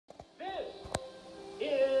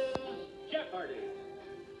Jeopardy!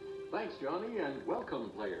 Thanks, Johnny, and welcome,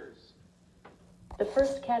 players. The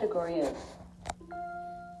first category is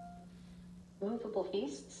movable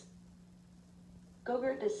feasts.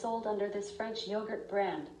 Gogurt is sold under this French yogurt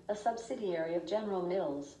brand, a subsidiary of General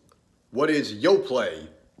Mills. What is Yoplait?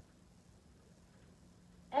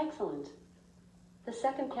 Excellent. The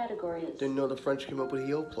second category is Didn't know the French came up with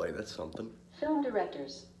Yoplait. That's something. film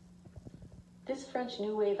directors. This French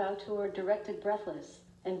new wave auteur directed Breathless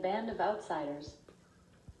and Band of Outsiders.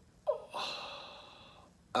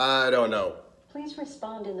 I don't know. Please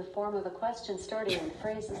respond in the form of a question starting with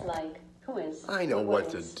phrases like, who is? I know or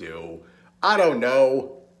what to is? do. I don't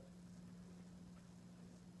know.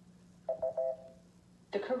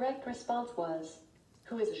 The correct response was,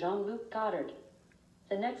 who is Jean-Luc Godard?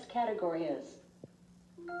 The next category is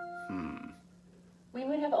we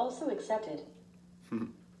would have also accepted.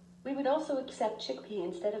 We would also accept chickpea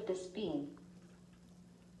instead of this bean.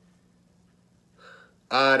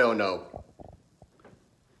 I don't know.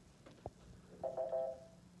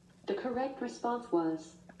 The correct response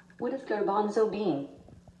was, what is garbanzo bean?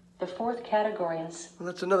 The fourth category is Well,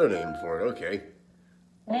 that's another name for it. Okay.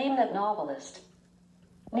 name that novelist.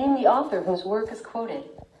 Name the author whose work is quoted.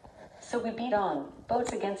 So we beat on,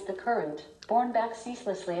 boats against the current, borne back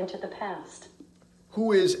ceaselessly into the past.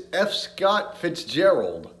 Who is F. Scott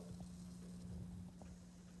Fitzgerald?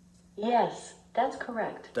 Yes, that's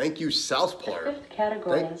correct. Thank you, South The Park. fifth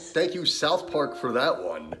category is Thank you, South Park, for that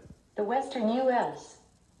one. the western U.S.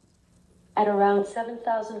 At around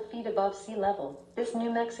 7,000 feet above sea level, this New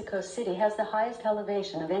Mexico City has the highest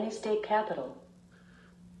elevation of any state capital.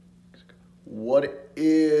 What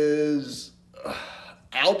is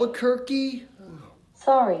Albuquerque?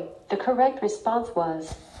 Sorry, the correct response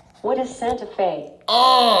was, what is Santa Fe?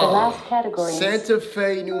 Oh, The last category is Santa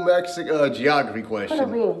Fe, New Mexico. Geography put a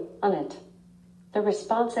question. ring on it. The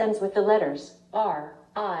response ends with the letters R,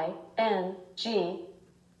 I, N, G.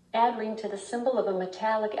 Add ring to the symbol of a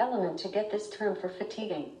metallic element to get this term for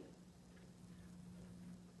fatiguing.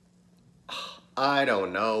 I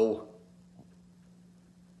don't know.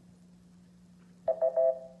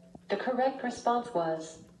 The correct response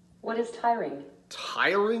was, what is tiring?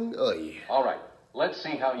 Tiring? Oy. All right, let's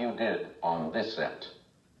see how you did on this set.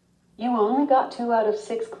 You only got 2 out of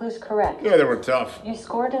 6 clues correct. Yeah, they were tough. You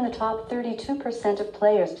scored in the top 32% of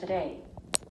players today.